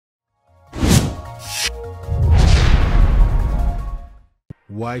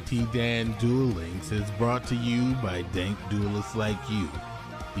YTDan Duel Links is brought to you by dank duelists like you.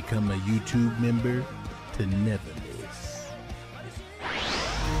 Become a YouTube member to never miss.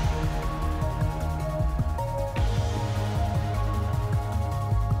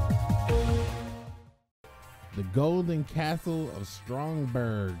 The Golden Castle of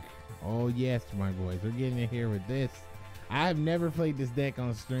Stromberg. Oh yes, my boys, we're getting in here with this. I've never played this deck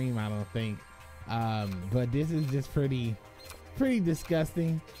on stream, I don't think, but this is just pretty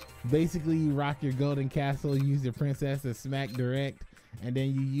disgusting. Basically, you rock your golden castle, use your princess to smack direct, and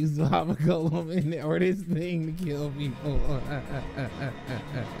then you use the lava golem in it, or this thing to kill people.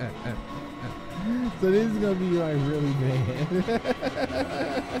 So this is gonna be like really bad.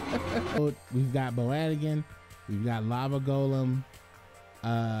 We've got Boadigan, we've got lava golem.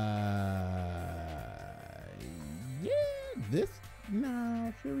 Yeah, this,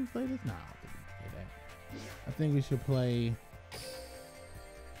 no, should we play this? No, I think we should play.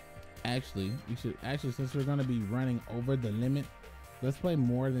 Actually, since we're gonna be running over the limit, let's play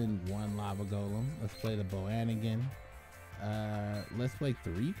more than one lava golem. Let's play the Boadigan. Let's play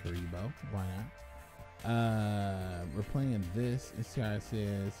 3 Karibo. Why not? We're playing this. This card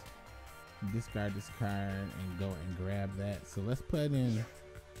says discard this card and go and grab that. So let's put in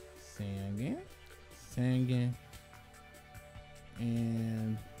Sangan,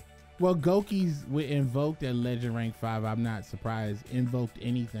 and well, Goki's with invoked at legend rank 5. I'm not surprised. Invoked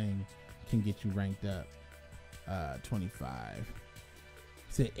anything can get you ranked up. 25.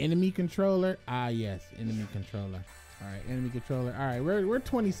 It's an enemy controller. Ah yes, enemy controller. All right, enemy controller. All right, we're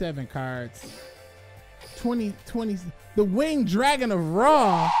 27 cards. 20. The winged dragon of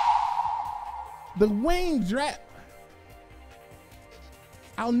Ra. The winged dragon.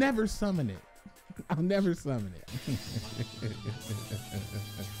 I'll never summon it. I'll never summon it.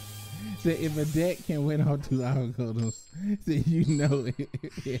 So if a deck can win all 2 lava golems, so you know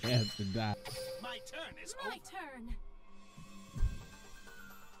it has to die. My turn is my turn.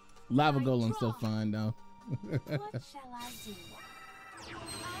 Lava golem's so fun though. What shall I do? I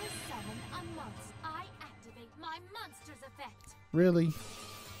summon a monster. I activate my monster's effect. Really?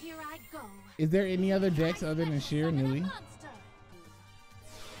 Here I go. Is there any other decks other than Sheer Nui? I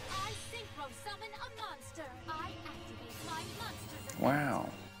synchro summon a monster. I activate my monster's effect. Wow.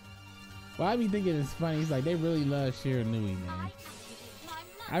 Well, I be thinking it's funny. He's like, they really love Sheer Nui, man.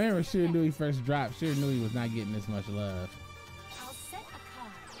 I remember Sheer Nui first dropped. Sheer Nui was not getting this much love. I'll set a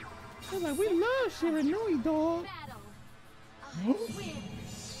card. I was like, we love Sheer Nui, dog. I win.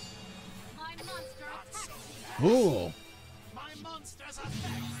 My monster attacks. Cool. My monster's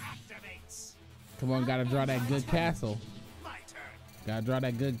effect activates. Come on, gotta draw that good castle. My turn. Gotta draw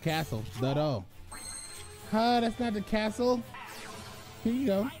that good castle. Dodo. Huh, that's not the castle. Here you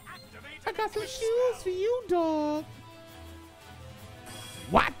go. I got some shoes for you, dog.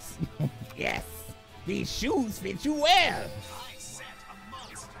 What? Yes, these shoes fit you well. I set a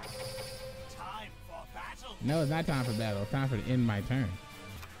monster. Time for battle. No, it's not time for battle. It's time for to end my turn.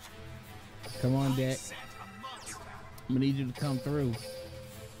 Come on, deck. Set a monster. I'm gonna need you to come through.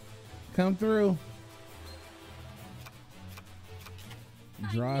 Come through.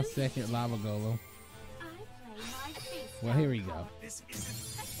 Draw a second lava golem. I play my face. Well, here we go. This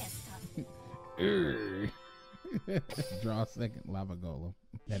isn't Draw a second lava golem.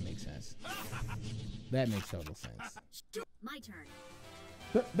 That makes sense. That makes total sense. My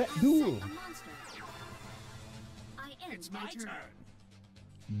turn. That duel. A monster. I end it's my my turn.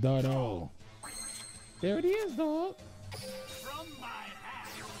 turn. Dodo. There it is, dog. From my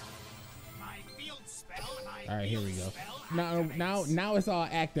hand. My field spell. All right, here we go. Now it's all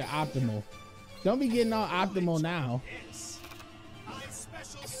active optimal. Don't be getting all optimal now. I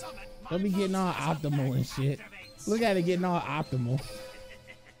special summon. Don't be getting all optimal and shit. Look at it getting all optimal.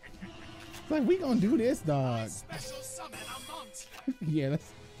 Like, we gonna do this, dog. Special summon a monster. Yeah,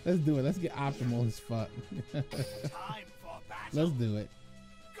 let's do it. Let's get optimal as fuck. Time for battle. Let's do it.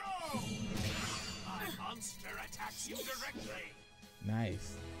 Go. My monster attacks you directly.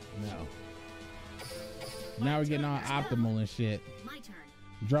 Nice. No. Now we're getting all optimal and shit. My turn.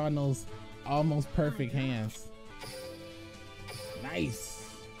 Drawing those almost perfect hands. Nice.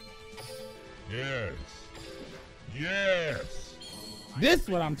 Yes. Yes. This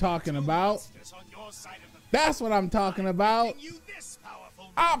what I'm talking about. Monsters on your side of the That's what I'm talking about. you this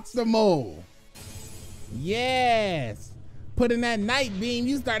powerful Optimal. Yes. Put in that night beam,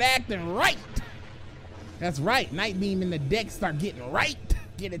 you start acting right. That's right. Night beam in the deck, start getting right.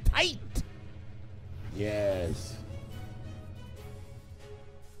 Get it tight. Yes.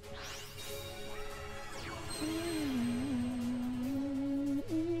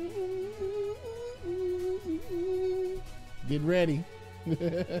 Get ready.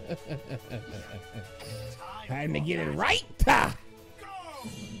 Time to get it right. Ta! Go! I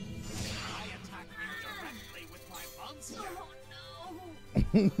attack you directly with my monster.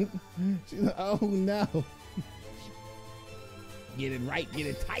 She's like, oh no. Get it right, get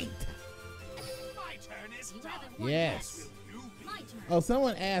it tight. My turn is You done. haven't won Yes. yet. You be My turn. Oh,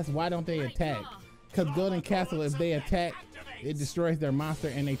 someone asked why don't they attack? Because Golden Castle, if they attack, it destroys their monster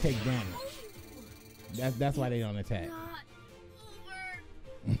and they take damage. That's why they don't attack. Not over.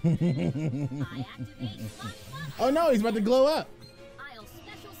 I activate my monster. Oh no, he's about to glow up. I'll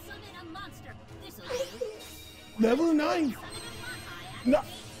special summon a monster. This'll do. Level 9. Summon a I No.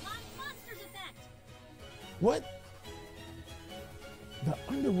 activate my monster's effect. What? The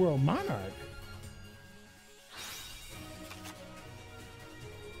Underworld Monarch.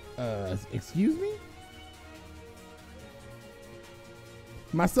 Excuse me?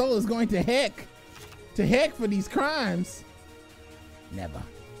 My soul is going to heck for these crimes. Never.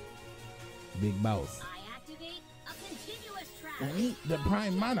 Big boss. I activate a continuous trap. I need the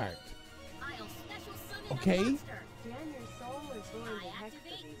Prime Monarch. I'll special summon Okay. a monster. Dan, your soul is going I to heck for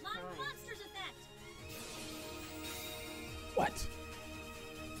activate these my crimes. monster's effect. What?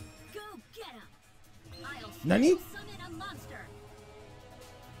 Go get him. I'll Nani? special summon a monster.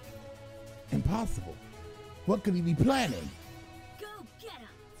 Impossible. What could he be planning? Go get him.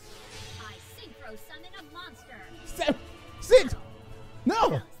 I synchro summon a monster. 7, 6. No.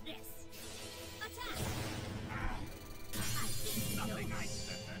 How's this? Attack. I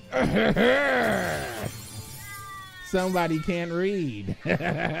didn't know. Somebody can't read.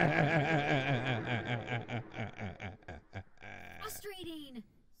 Frustrating.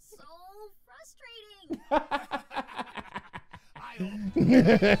 So frustrating.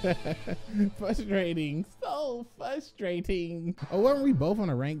 Frustrating. So frustrating. Oh, weren't we both on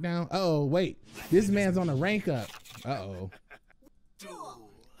a rank down? Oh, wait. This man's on a rank up. Uh-oh. Duel.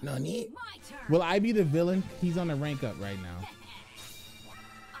 Nani? My turn. Will I be the villain? He's on a rank up right now. I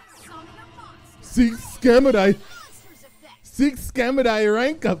summon a monster. 6 Scamadai. Monster's effect. 6 Scamadai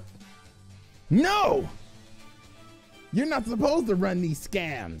rank up. No! You're not supposed to run these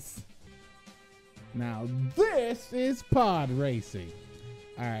scams. Now this is pod racing.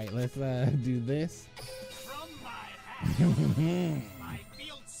 All right, let's do this. From my hand, my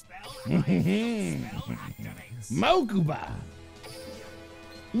field spell activates. Mokuba.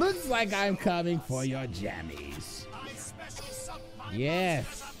 Looks like I'm coming for your jammies. My special sub my Yes.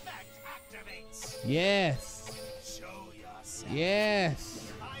 monster's effect activates. Yes. Show yourself.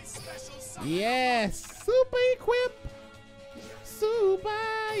 Yes. My special sub Yes. Super equip. Super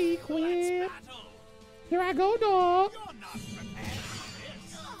Let's equip. battle. Here I go, dog. You're not prepared for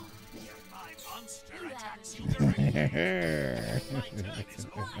this. My monster attacks you directly. My turn is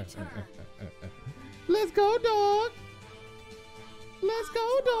over. Let's go, dog. Let's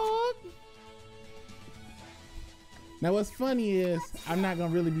go, dog. Now, what's funny is I'm not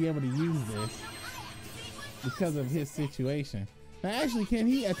gonna really be able to use this because of his situation. Now, actually, can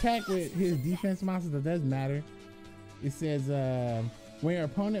he attack with his defense monsters? That doesn't matter. It says when your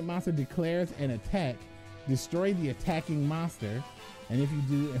opponent monster declares an attack, destroy the attacking monster, and if you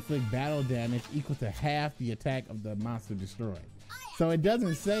do, inflict battle damage equal to half the attack of the monster destroyed. So it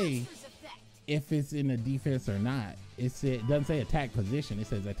doesn't say Monster's effect. if it's in a defense or not. It doesn't say attack position. It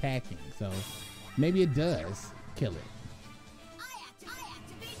says attacking. So maybe it does kill it. I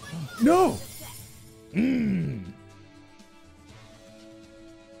activate my No. monster's effect.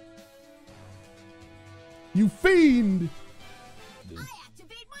 You fiend! I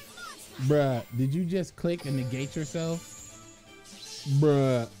activate my monster. Bruh, did you just click and negate yourself?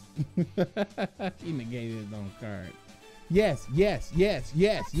 Bruh. He negated his own card. Yes, yes, yes,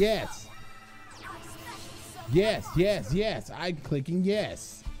 yes, yes. I special summon Yes, yes, yes. I'm clicking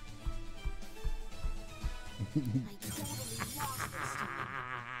yes.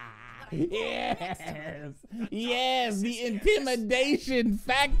 Yes, yes, the intimidation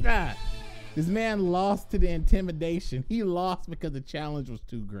factor. This man lost to the intimidation. He lost because the challenge was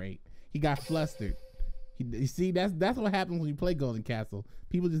too great. He got flustered. You see, that's what happens when you play Golden Castle.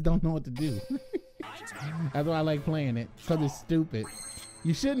 People just don't know what to do. That's why I like playing it, because it's stupid.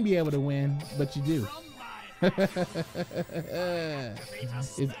 You shouldn't be able to win, but you do. From my hand,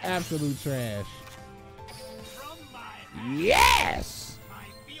 It's absolute trash. from my hand, Yes! my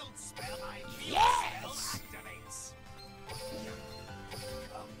field spell Yes! activates.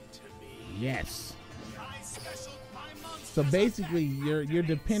 Come to me. Yes. My special, my monster's So basically, effect you're activates.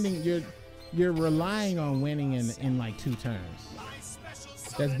 depending, you're relying on winning in like 2 turns. My special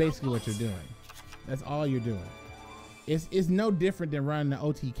That's summon basically a what you're doing. That's all you're doing. It's no different than running the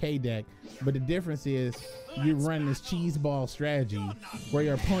OTK deck, but the difference is you run this cheese ball strategy where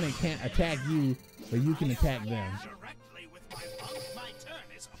your opponent can't attack you, but you can attack them.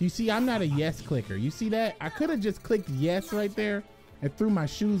 You see, I'm not a yes clicker. You see that? I could have just clicked yes right there and threw my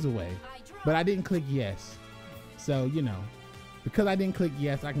shoes away, but I didn't click yes. So, you know, because I didn't click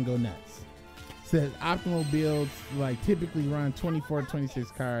yes, I can go nuts. Says optimal builds like typically run 24 to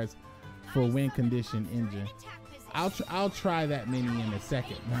 26 cards for win condition engine. I'll try that many in a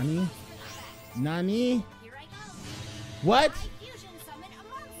second. Nani? What?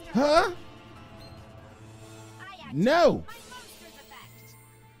 Huh? No.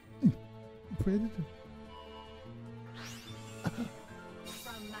 Predator.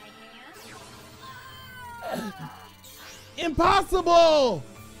 Impossible.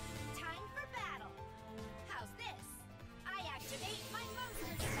 Time for battle. How's this? I activate my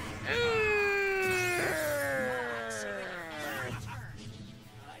monster's effect.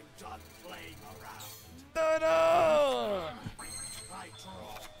 I'm done playing around. No. I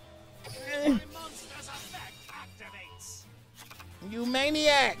draw. My monster's effect activates. You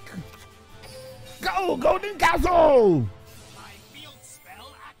maniac. Go, Golden Castle. My field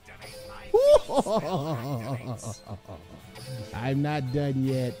spell activates. My field spell activates. I'm not done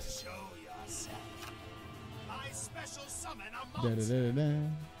yet. Show yourself. I special summon a Da, monster. da, da, da.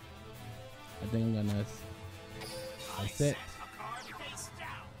 I think I'm gonna I set. set a card face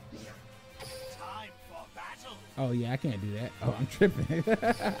down. Time for battle. Oh yeah, I can't do that. Oh, I'm tripping.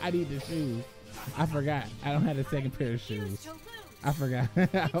 I need the shoes. I forgot. I don't have a second pair of shoes. To lose. I forgot.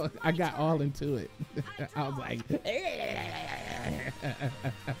 I got all into it. I was like, Time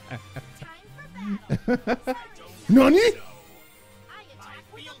for battle. Nani? I My attack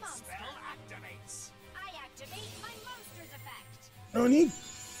with a field monster. spell activates. I activate my monster's effect. Nani?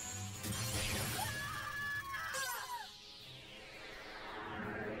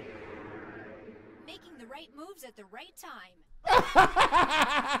 Making the right moves at the right time.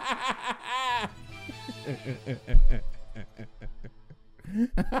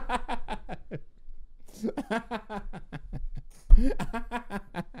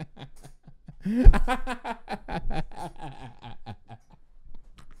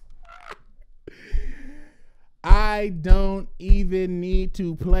 I don't even need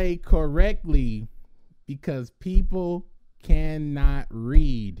to play correctly because people cannot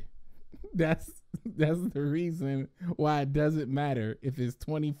read. That's the reason why it doesn't matter if it's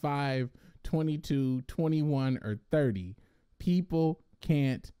 25, 22, 21, or 30. People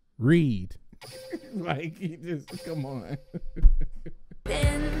can't read. Like, you just, come on.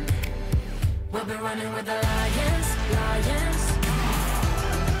 Then we'll be running with the lions.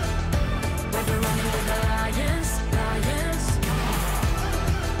 We'll be running with the lions.